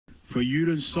For you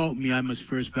to insult me, I must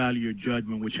first value your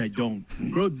judgment, which I don't.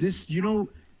 Bro, this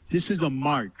is a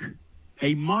mark.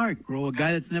 A mark, bro, a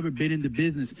guy that's never been in the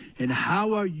business. And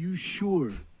how are you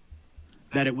sure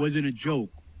that it wasn't a joke?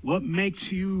 What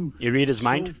makes you... You read his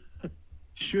mind?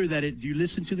 Sure that it... Do you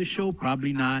listen to the show?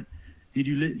 Probably not. Did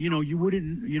you... you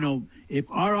wouldn't...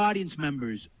 if our audience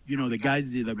members, the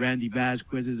guys, the Randy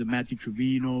Vasquez's, the Matthew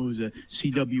Trevino's, the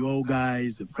CWO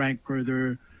guys, the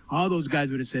Frankfurter... All those guys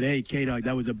would have said, hey, K-Dog,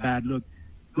 that was a bad look.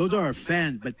 Those are our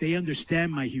fans, but they understand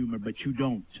my humor, but you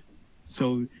don't.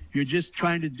 So you're just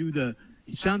trying to do the...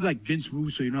 It sounds like Vince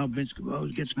Russo. You know how Vince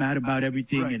gets mad about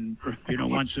everything and,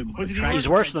 wants to... He's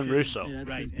worse than Russo. Yeah,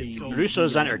 Right. so,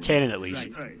 Russo's entertaining at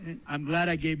least. Right. I'm glad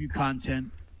I gave you content.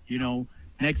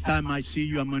 Next time I see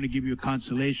you, I'm going to give you a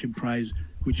consolation prize,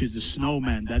 which is the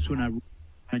snowman. That's when I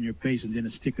on your face and then a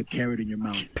stick of carrot in your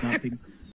mouth. Nothing.